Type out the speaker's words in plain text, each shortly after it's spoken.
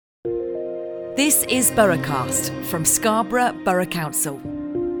This is Borough Cast from Scarborough Borough Council.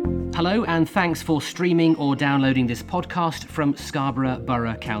 Hello and thanks for streaming or downloading this podcast from Scarborough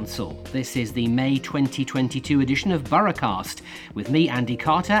Borough Council. This is the May 2022 edition of Borough Cast with me, Andy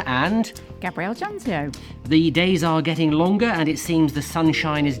Carter, and Gabrielle Janzio. The days are getting longer and it seems the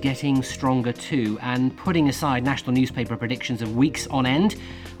sunshine is getting stronger too. And putting aside national newspaper predictions of weeks on end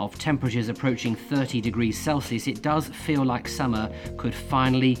of temperatures approaching 30 degrees Celsius, it does feel like summer could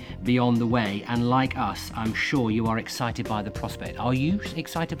finally be on the way. And like us, I'm sure you are excited by the prospect. Are you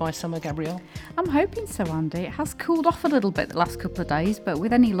excited by summer, Gabrielle? I'm hoping so, Andy. It has cooled off a little bit the last couple of days, but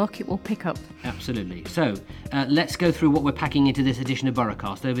with any luck it will pick up. Absolutely. So let's go through what we're packing into this edition of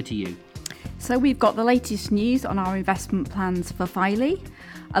Boroughcast. Over to you. So we've got the latest news on our investment plans for Filey,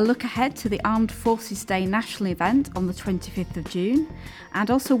 a look ahead to the Armed Forces Day national event on the 25th of June,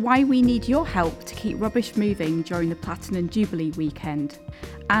 and also why we need your help to keep rubbish moving during the Platinum Jubilee weekend.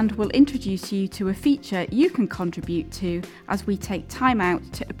 And we'll introduce you to a feature you can contribute to as we take time out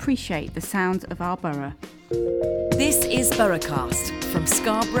to appreciate the sounds of our borough. This is Boroughcast from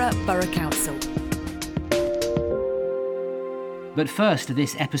Scarborough Borough Council. But first,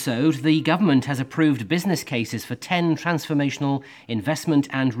 this episode, the government has approved business cases for 10 transformational investment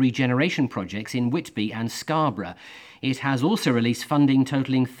and regeneration projects in Whitby and Scarborough. It has also released funding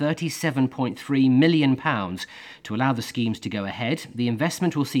totalling £37.3 million to allow the schemes to go ahead. The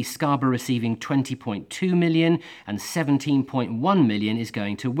investment will see Scarborough receiving £20.2 million and £17.1 million is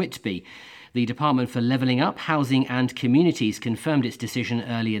going to Whitby. The Department for Levelling Up, Housing and Communities confirmed its decision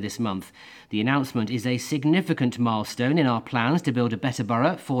earlier this month. The announcement is a significant milestone in our plans to build a better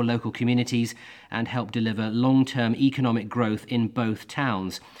borough for local communities and help deliver long-term economic growth in both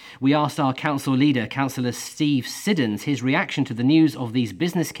towns. We asked our council leader, Councillor Steve Siddons, his reaction to the news of these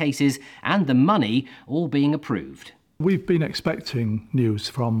business cases and the money all being approved. We've been expecting news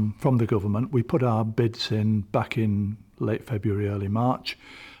from the government. We put our bids in back in late February, early March.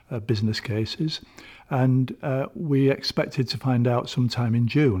 Business cases, and we expected to find out sometime in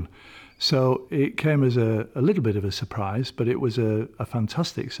June. So it came as a little bit of a surprise, but it was a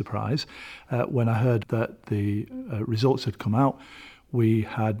fantastic surprise when I heard that the results had come out. We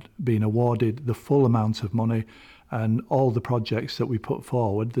had been awarded the full amount of money, and all the projects that we put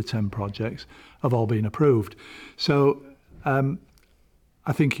forward, the 10 projects, have all been approved. So I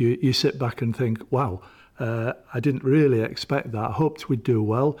think you sit back and think, wow, I didn't really expect that. I hoped we'd do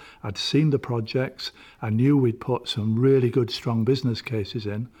well. I'd seen the projects. I knew we'd put some really good, strong business cases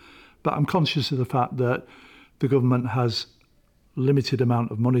in. But I'm conscious of the fact that the government has limited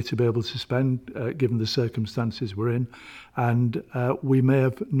amount of money to be able to spend, given the circumstances we're in. And we may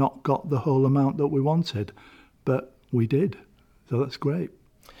have not got the whole amount that we wanted, but we did. So that's great.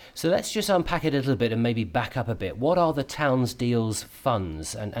 So let's just unpack it a little bit and maybe back up a bit. What are the Towns Deals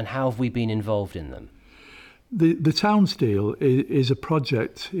funds and how have we been involved in them? The Towns Deal is a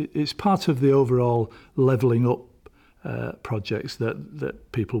project. It's part of the overall levelling up projects that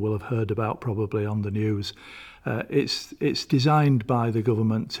people will have heard about probably on the news. It's designed by the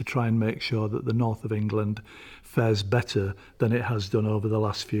government to try and make sure that the north of England fares better than it has done over the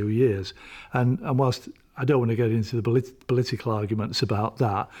last few years. And whilst I don't want to get into the political arguments about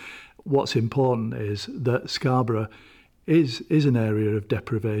that, what's important is that Scarborough is an area of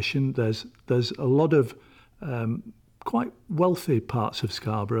deprivation. There's a lot of quite wealthy parts of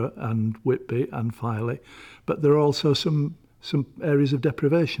Scarborough and Whitby and Filey, but there are also some areas of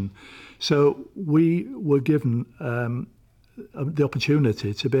deprivation. So we were given the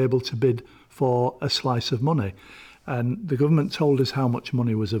opportunity to be able to bid for a slice of money. And the government told us how much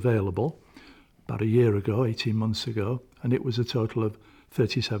money was available about a year ago, 18 months ago, and it was a total of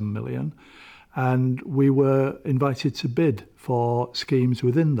 37 million. And we were invited to bid for schemes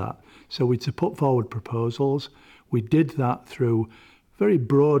within that. So we to put forward proposals. We did that through very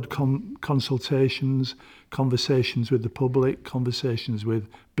broad consultations, conversations with the public, conversations with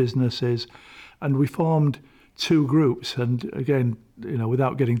businesses, and we formed two groups. And again,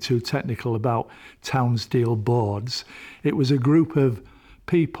 without getting too technical about Towns Deal boards, it was a group of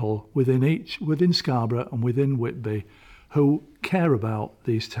people within Scarborough and within Whitby who care about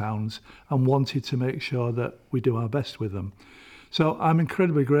these towns and wanted to make sure that we do our best with them. So I'm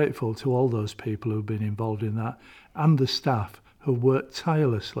incredibly grateful to all those people who've been involved in that and the staff who worked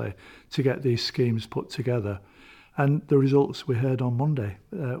tirelessly to get these schemes put together. And the results we heard on Monday,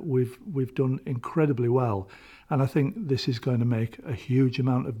 we've done incredibly well. And I think this is going to make a huge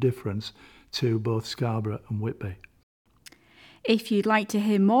amount of difference to both Scarborough and Whitby. If you'd like to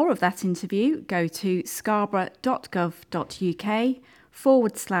hear more of that interview, go to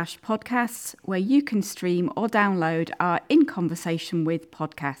scarborough.gov.uk/podcasts, where you can stream or download our In Conversation With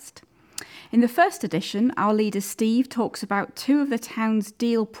podcast. In the first edition, our leader Steve talks about two of the town's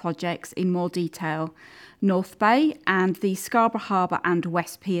deal projects in more detail, North Bay and the Scarborough Harbour and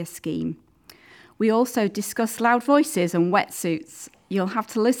West Pier scheme. We also discuss loud voices and wetsuits. You'll have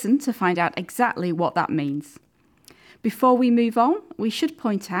to listen to find out exactly what that means. Before we move on, we should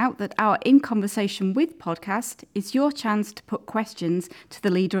point out that our In Conversation With podcast is your chance to put questions to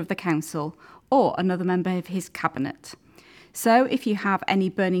the Leader of the Council or another member of his cabinet. So if you have any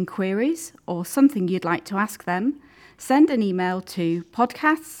burning queries or something you'd like to ask them, send an email to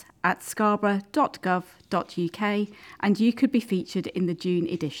podcasts@scarborough.gov.uk and you could be featured in the June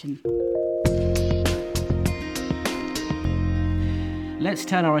edition. Let's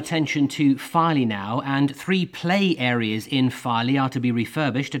turn our attention to Filey now, and 3 play areas in Filey are to be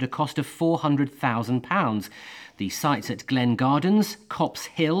refurbished at a cost of £400,000. The sites at Glen Gardens, Cops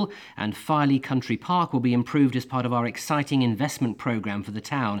Hill and Filey Country Park will be improved as part of our exciting investment programme for the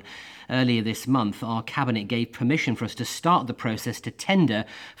town. Earlier this month, our Cabinet gave permission for us to start the process to tender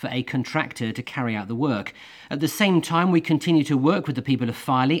for a contractor to carry out the work. At the same time, we continue to work with the people of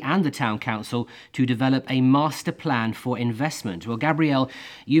Filey and the Town Council to develop a master plan for investment. Well, Gabrielle,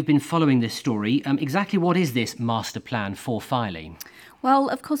 you've been following this story. Exactly what is this master plan for Filey? Well,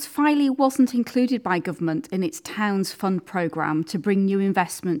 of course, Filey wasn't included by government in its Towns Fund programme to bring new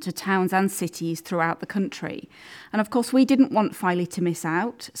investment to towns and cities throughout the country. And of course, we didn't want Filey to miss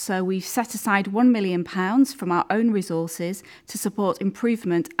out, so we've set aside £1 million from our own resources to support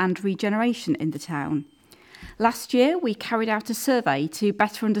improvement and regeneration in the town. Last year, we carried out a survey to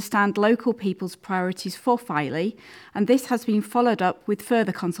better understand local people's priorities for Filey, and this has been followed up with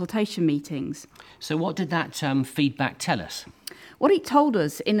further consultation meetings. So what did that feedback tell us? What it told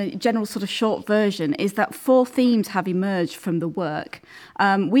us, in a general sort of short version, is that 4 themes have emerged from the work.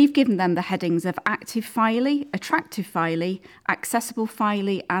 We've given them the headings of active Filey, attractive Filey, accessible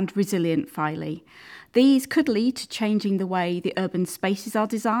Filey and resilient Filey. These could lead to changing the way the urban spaces are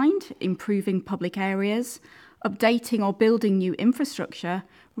designed, improving public areas, updating or building new infrastructure,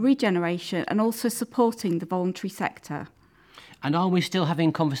 regeneration and also supporting the voluntary sector. And are we still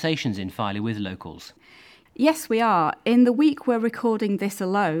having conversations in Filey with locals? Yes, we are. In the week we're recording this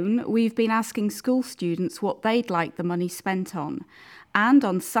alone, we've been asking school students what they'd like the money spent on. And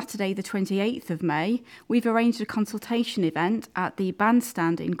on Saturday the 28th of May, we've arranged a consultation event at the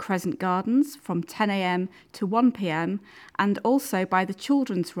bandstand in Crescent Gardens from 10 a.m. to 1 p.m. and also by the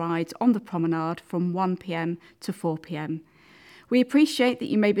children's rides on the promenade from 1 p.m. to 4 p.m. We appreciate that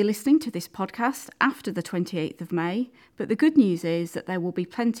you may be listening to this podcast after the 28th of May, but the good news is that there will be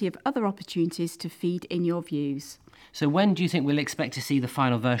plenty of other opportunities to feed in your views. So when do you think we'll expect to see the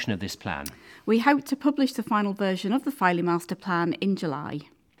final version of this plan? We hope to publish the final version of the Filey Master Plan in July.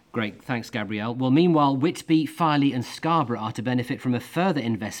 Great, thanks Gabrielle. Well, meanwhile, Whitby, Filey and Scarborough are to benefit from a further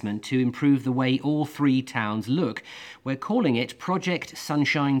investment to improve the way all 3 towns look. We're calling it Project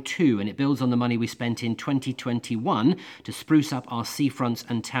Sunshine 2 and it builds on the money we spent in 2021 to spruce up our seafronts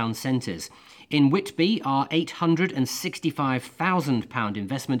and town centres. In Whitby, our £865,000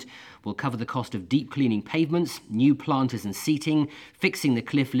 investment will cover the cost of deep cleaning pavements, new planters and seating, fixing the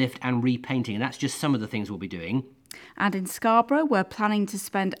cliff lift and repainting. And that's just some of the things we'll be doing. And in Scarborough, we're planning to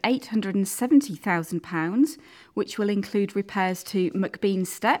spend £870,000, which will include repairs to McBean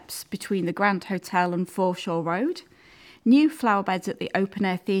Steps between the Grand Hotel and Foreshore Road, new flower beds at the Open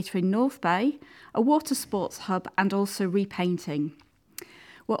Air Theatre in North Bay, a water sports hub and also repainting.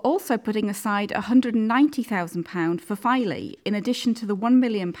 We're also putting aside £190,000 for Filey, in addition to the £1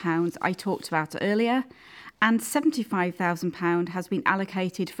 million I talked about earlier, and £75,000 has been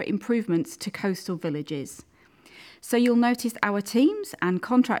allocated for improvements to coastal villages. So you'll notice our teams and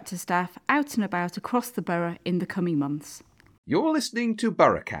contractor staff out and about across the borough in the coming months. You're listening to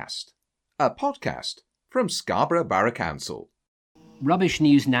Borough Cast, a podcast from Scarborough Borough Council. Rubbish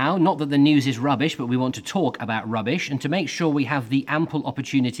news now. Not that the news is rubbish, but we want to talk about rubbish and to make sure we have the ample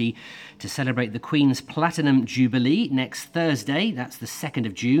opportunity to celebrate the Queen's Platinum Jubilee next Thursday. That's the 2nd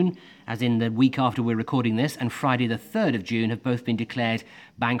of June, as in the week after we're recording this, and Friday the 3rd of June have both been declared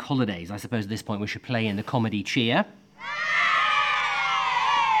bank holidays. I suppose at this point we should play in the comedy cheer.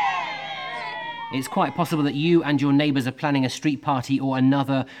 It's quite possible that you and your neighbours are planning a street party or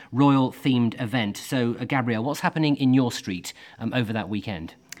another royal-themed event. So, Gabrielle, what's happening in your street over that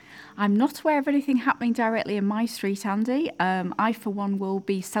weekend? I'm not aware of anything happening directly in my street, Andy. I, for one, will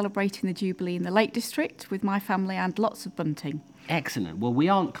be celebrating the Jubilee in the Lake District with my family and lots of bunting. Excellent. Well, we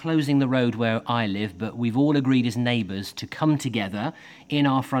aren't closing the road where I live, but we've all agreed as neighbours to come together in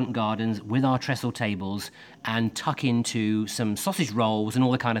our front gardens with our trestle tables and tuck into some sausage rolls and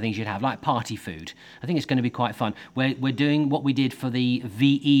all the kind of things you'd have, like party food. I think it's going to be quite fun. We're doing what we did for the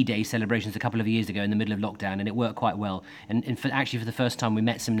VE Day celebrations a couple of years ago in the middle of lockdown, and it worked quite well. And for the first time, we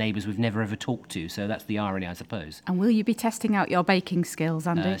met some neighbours we've never ever talked to, so that's the irony, I suppose. And will you be testing out your baking skills,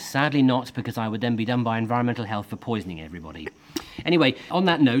 Andy? Sadly not, because I would then be done by Environmental Health for poisoning everybody. Anyway, on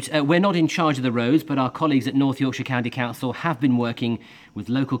that note, we're not in charge of the roads, but our colleagues at North Yorkshire County Council have been working with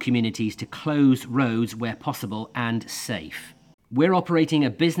local communities to close roads where possible and safe. We're operating a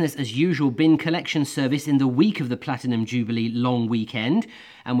business-as-usual bin collection service in the week of the Platinum Jubilee long weekend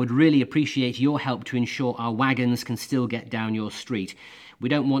and would really appreciate your help to ensure our wagons can still get down your street. We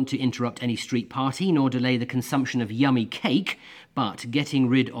don't want to interrupt any street party nor delay the consumption of yummy cake, but getting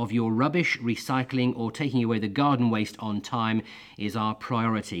rid of your rubbish, recycling or taking away the garden waste on time is our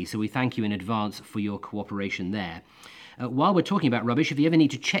priority. So we thank you in advance for your cooperation there. While we're talking about rubbish, if you ever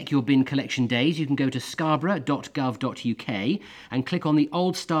need to check your bin collection days, you can go to scarborough.gov.uk and click on the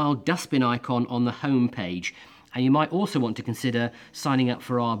old-style dustbin icon on the home page. And you might also want to consider signing up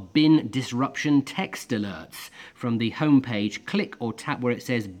for our bin disruption text alerts. From the homepage, click or tap where it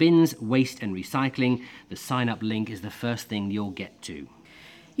says bins, waste and recycling. The sign-up link is the first thing you'll get to.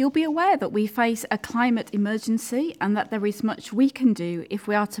 You'll be aware that we face a climate emergency and that there is much we can do if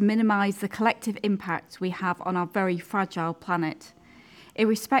we are to minimise the collective impact we have on our very fragile planet.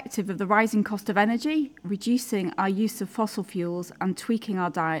 Irrespective of the rising cost of energy, reducing our use of fossil fuels and tweaking our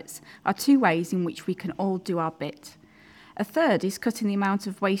diets are two ways in which we can all do our bit. A third is cutting the amount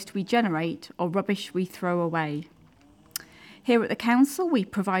of waste we generate or rubbish we throw away. Here at the Council, we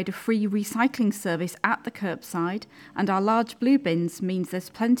provide a free recycling service at the curbside, and our large blue bins means there's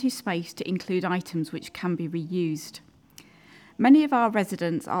plenty of space to include items which can be reused. Many of our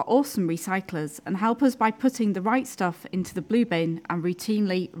residents are awesome recyclers and help us by putting the right stuff into the blue bin and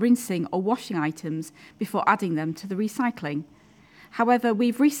routinely rinsing or washing items before adding them to the recycling. However,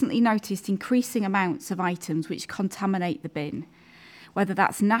 we've recently noticed increasing amounts of items which contaminate the bin, whether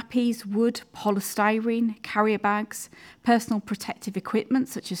that's nappies, wood, polystyrene, carrier bags, personal protective equipment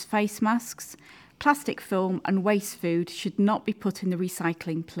such as face masks, plastic film and waste food should not be put in the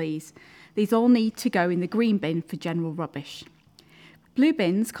recycling, please. These all need to go in the green bin for general rubbish. Blue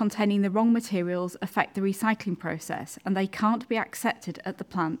bins containing the wrong materials affect the recycling process and they can't be accepted at the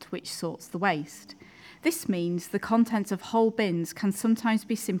plant which sorts the waste. This means the contents of whole bins can sometimes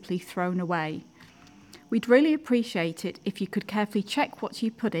be simply thrown away. We'd really appreciate it if you could carefully check what you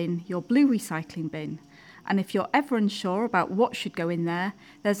put in your blue recycling bin. And if you're ever unsure about what should go in there,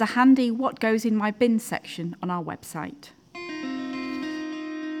 there's a handy What Goes in My Bin section on our website.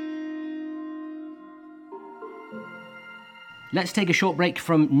 Let's take a short break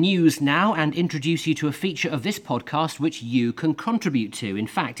from news now and introduce you to a feature of this podcast which you can contribute to. In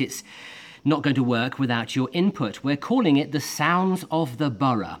fact, it's not going to work without your input. We're calling it The Sounds of the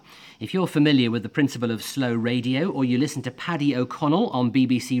Borough. If you're familiar with the principle of slow radio or you listen to Paddy O'Connell on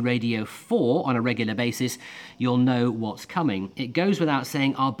BBC Radio 4 on a regular basis, you'll know what's coming. It goes without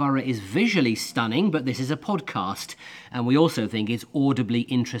saying our borough is visually stunning, but this is a podcast, and we also think it's audibly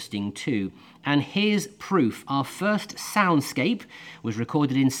interesting too. And here's proof. Our first soundscape was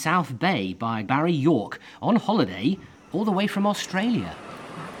recorded in South Bay by Barry York on holiday all the way from Australia.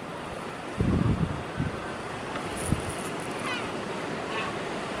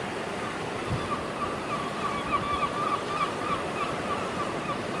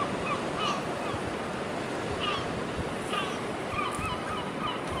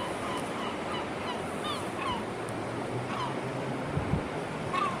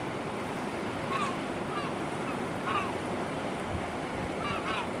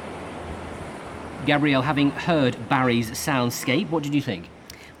 Gabrielle, having heard Barry's soundscape, what did you think?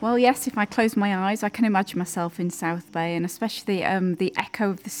 Well, yes, if I close my eyes, I can imagine myself in South Bay, and especially the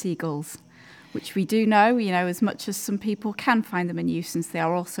echo of the seagulls, which we do know, as much as some people can find them a nuisance, they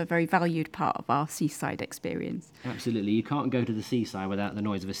are also a very valued part of our seaside experience. Absolutely. You can't go to the seaside without the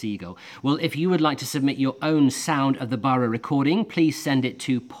noise of a seagull. Well, if you would like to submit your own Sound of the Borough recording, please send it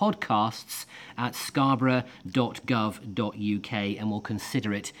to podcasts@scarborough.gov.uk and we'll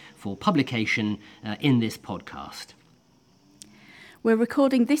consider it for publication in this podcast. We're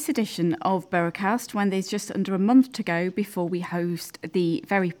recording this edition of Borough Cast when there's just under a month to go before we host the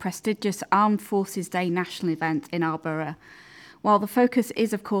very prestigious Armed Forces Day national event in our borough. While the focus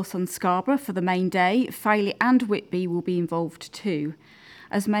is, of course, on Scarborough for the main day, Filey and Whitby will be involved too.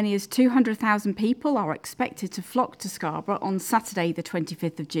 As many as 200,000 people are expected to flock to Scarborough on Saturday the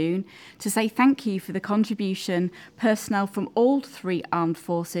 25th of June to say thank you for the contribution personnel from all three armed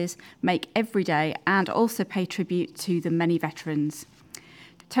forces make every day and also pay tribute to the many veterans.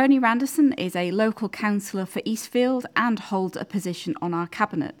 Tony Randerson is a local councillor for Eastfield and holds a position on our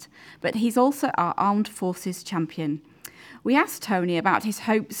cabinet, but he's also our Armed Forces champion. We asked Tony about his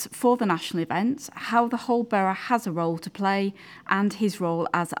hopes for the national event, how the whole borough has a role to play, and his role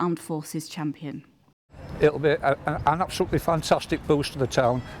as Armed Forces champion. It'll be an absolutely fantastic boost to the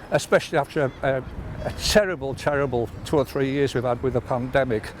town, especially after a terrible 2 or 3 years we've had with the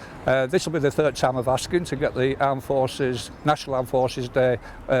pandemic. This will be the third time of asking to get the National Armed Forces Day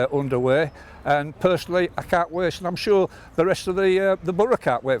underway. And personally, I can't wait, and I'm sure the rest of the borough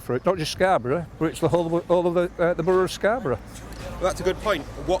can't wait for it. Not just Scarborough, but it's the whole of the borough of Scarborough. Well, that's a good point.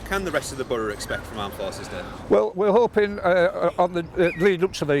 What can the rest of the borough expect from Armed Forces Day? Well, we're hoping on the lead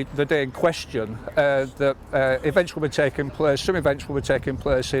up to the day in question that events will be taking place. Some events will be taking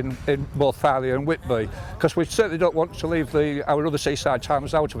place in both Filey and Whitby, because we certainly don't want to leave our other seaside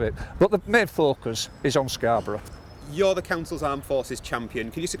towns out of it. But the main focus is on Scarborough. You're the council's Armed Forces champion.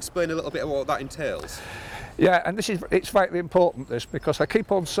 Can you just explain a little bit of what that entails? Yeah, and it's vitally important, this, because I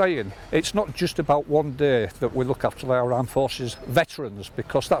keep on saying it's not just about one day that we look after our armed forces veterans,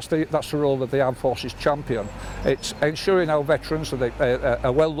 because that's the role of the armed forces champion. It's ensuring our veterans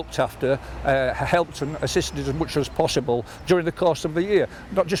are well looked after, helped and assisted as much as possible during the course of the year,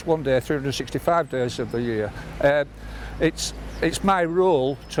 not just one day, 365 days of the year. It's my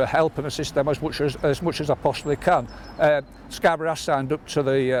role to help and assist them as much as I possibly can. Scarborough has signed up to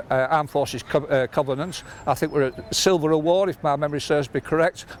the Armed Forces Covenant. I think we're at Silver Award, if my memory serves me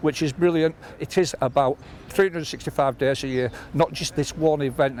correct, which is brilliant. It is about 365 days a year, not just this one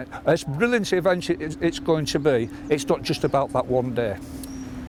event. As brilliant an event it's going to be, it's not just about that one day.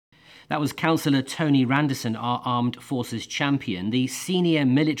 That was Councillor Tony Randerson, our Armed Forces champion. The senior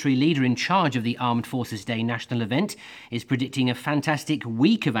military leader in charge of the Armed Forces Day national event is predicting a fantastic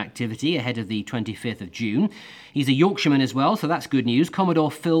week of activity ahead of the 25th of June. He's a Yorkshireman as well, so that's good news.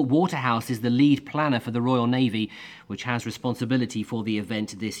 Commodore Phil Waterhouse is the lead planner for the Royal Navy, which has responsibility for the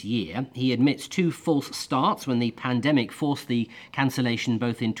event this year. He admits 2 false starts when the pandemic forced the cancellation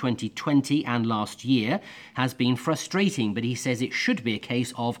both in 2020 and last year has been frustrating, but he says it should be a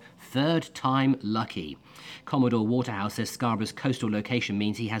case of third time lucky. Commodore Waterhouse says Scarborough's coastal location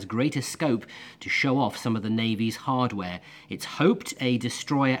means he has greater scope to show off some of the Navy's hardware. It's hoped a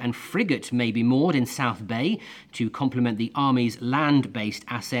destroyer and frigate may be moored in South Bay to complement the Army's land-based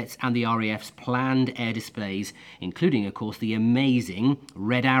assets and the RAF's planned air displays, including, of course, the amazing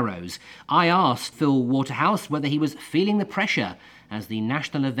Red Arrows. I asked Phil Waterhouse whether he was feeling the pressure as the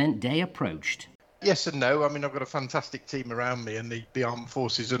national event day approached. Yes and no. I mean, I've got a fantastic team around me, and the armed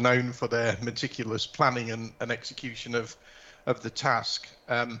forces are known for their meticulous planning and execution of the task.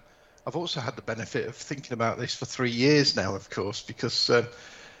 I've also had the benefit of thinking about this for 3 years now, of course, because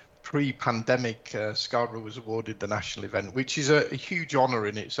pre-pandemic, Scarborough was awarded the national event, which is a huge honour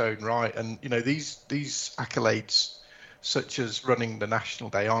in its own right. And, you know, these accolades, such as running the National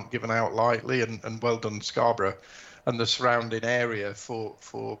Day, aren't given out lightly, and well done, Scarborough and the surrounding area for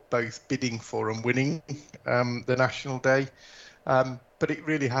both bidding for and winning the National Day. But it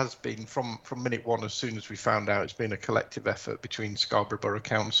really has been, from minute one, as soon as we found out, it's been a collective effort between Scarborough Borough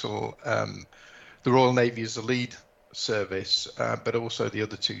Council, the Royal Navy as the lead service, but also the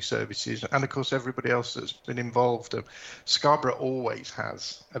other 2 services, and of course everybody else that's been involved. Scarborough always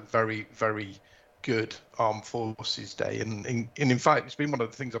has a very, very good Armed Forces Day, and in fact it's been one of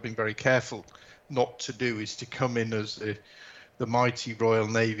the things I've been very careful not to do, is to come in as the mighty Royal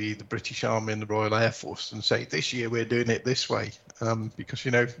Navy, the British Army and the Royal Air Force and say, this year we're doing it this way, because,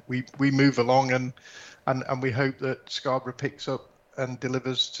 you know, we move along and we hope that Scarborough picks up and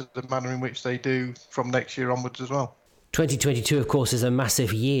delivers to the manner in which they do from next year onwards as well. 2022, of course, is a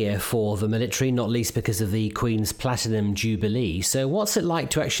massive year for the military, not least because of the Queen's Platinum Jubilee. So what's it like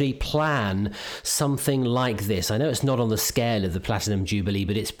to actually plan something like this? I know it's not on the scale of the Platinum Jubilee,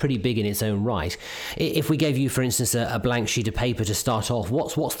 but it's pretty big in its own right. If we gave you, for instance, a blank sheet of paper to start off,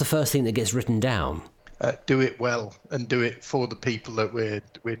 what's the first thing that gets written down? Do it well, and do it for the people that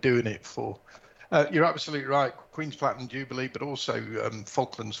we're doing it for. You're absolutely right. Queen's Platinum Jubilee, but also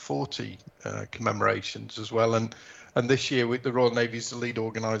Falklands 40 commemorations as well. And this year, the Royal Navy is the lead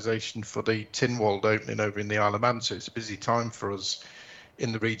organisation for the Tynwald opening over in the Isle of Man, so it's a busy time for us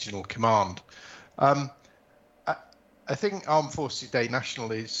in the regional command. I think Armed Forces Day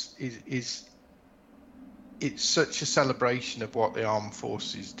National is it's such a celebration of what the armed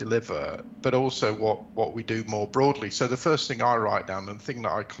forces deliver, but also what we do more broadly. So the first thing I write down, and the thing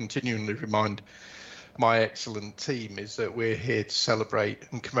that I continually remind my excellent team, is that we're here to celebrate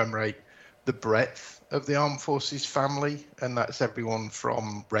and commemorate the breadth of the armed forces family, and that's everyone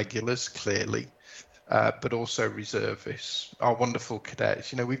from regulars, clearly, but also reservists, our wonderful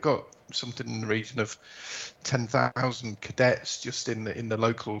cadets. We've got something in the region of 10,000 cadets just in the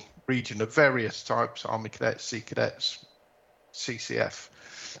local region of various types: Army cadets, Sea cadets, CCF,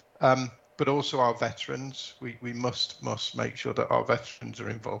 but also our veterans. We must make sure that our veterans are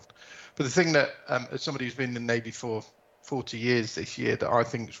involved. But the thing that, as somebody who's been in the Navy for 40 years this year, that I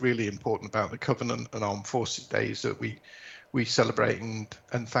think is really important about the Covenant and Armed Forces Day is that we celebrate and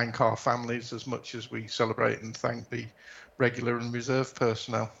thank our families as much as we celebrate and thank the regular and reserve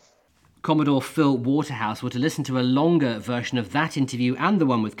personnel. Commodore Phil Waterhouse. Well, to listen to a longer version of that interview and the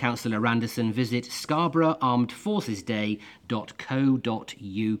one with Councillor Randerson, visit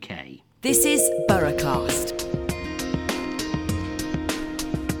scarborougharmedforcesday.co.uk. This is Borough Cast.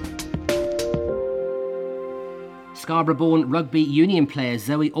 Scarborough-born rugby union player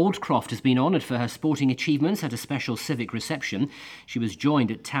Zoe Aldcroft has been honoured for her sporting achievements at a special civic reception. She was joined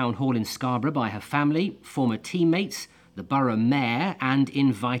at Town Hall in Scarborough by her family, former teammates, the borough mayor and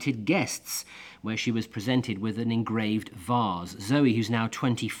invited guests, where she was presented with an engraved vase. Zoe, who's now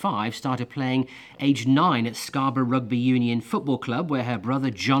 25, started playing aged 9 at Scarborough Rugby Union Football Club, where her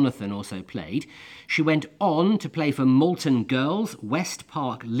brother Jonathan also played. She went on to play for Moulton Girls, West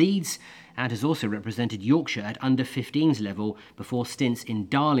Park Leeds, and has also represented Yorkshire at under-15s level before stints in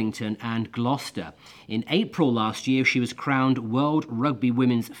Darlington and Gloucester. In April last year, she was crowned World Rugby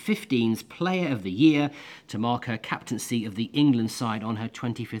Women's 15s Player of the Year to mark her captaincy of the England side on her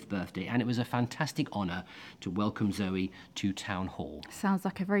 25th birthday, and it was a fantastic honour to welcome Zoe to Town Hall. Sounds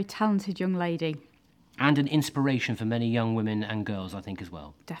like a very talented young lady. And an inspiration for many young women and girls, I think, as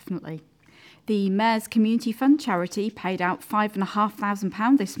well. Definitely. The Mayor's Community Fund charity paid out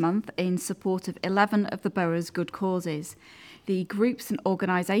 £5,500 this month in support of 11 of the borough's good causes. The groups and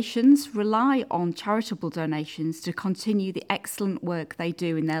organisations rely on charitable donations to continue the excellent work they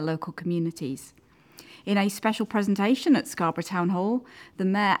do in their local communities. In a special presentation at Scarborough Town Hall, the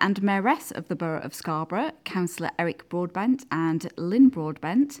Mayor and Mayoress of the Borough of Scarborough, Councillor Eric Broadbent and Lynn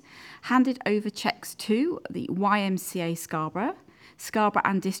Broadbent, handed over cheques to the YMCA Scarborough, Scarborough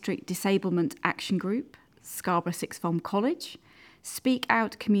and District Disablement Action Group, Scarborough Sixth Form College, Speak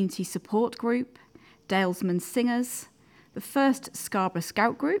Out Community Support Group, Dalesman Singers, the First Scarborough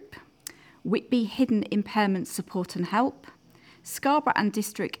Scout Group, Whitby Hidden Impairment Support and Help, Scarborough and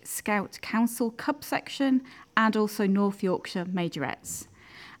District Scout Council Cub Section, and also North Yorkshire Majorettes.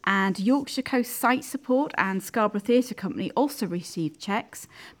 And Yorkshire Coast Site Support and Scarborough Theatre Company also received cheques,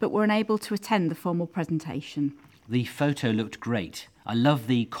 but were unable to attend the formal presentation. The photo looked great. I love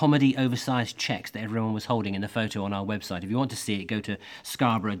the comedy oversized cheques that everyone was holding in the photo on our website. If you want to see it, go to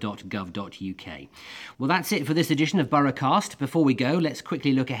scarborough.gov.uk. Well, that's it for this edition of Borough Cast. Before we go, let's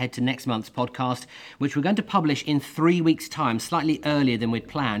quickly look ahead to next month's podcast, which we're going to publish in 3 weeks' time, slightly earlier than we'd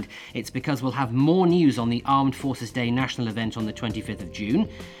planned. It's because we'll have more news on the Armed Forces Day national event on the 25th of June.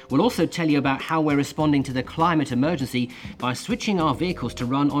 We'll also tell you about how we're responding to the climate emergency by switching our vehicles to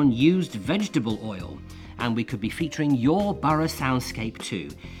run on used vegetable oil. And we could be featuring your borough soundscape too.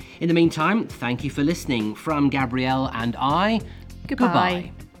 In the meantime, thank you for listening. From Gabrielle and I,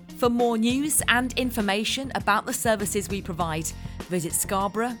 goodbye. For more news and information about the services we provide, visit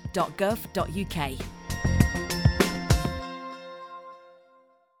scarborough.gov.uk.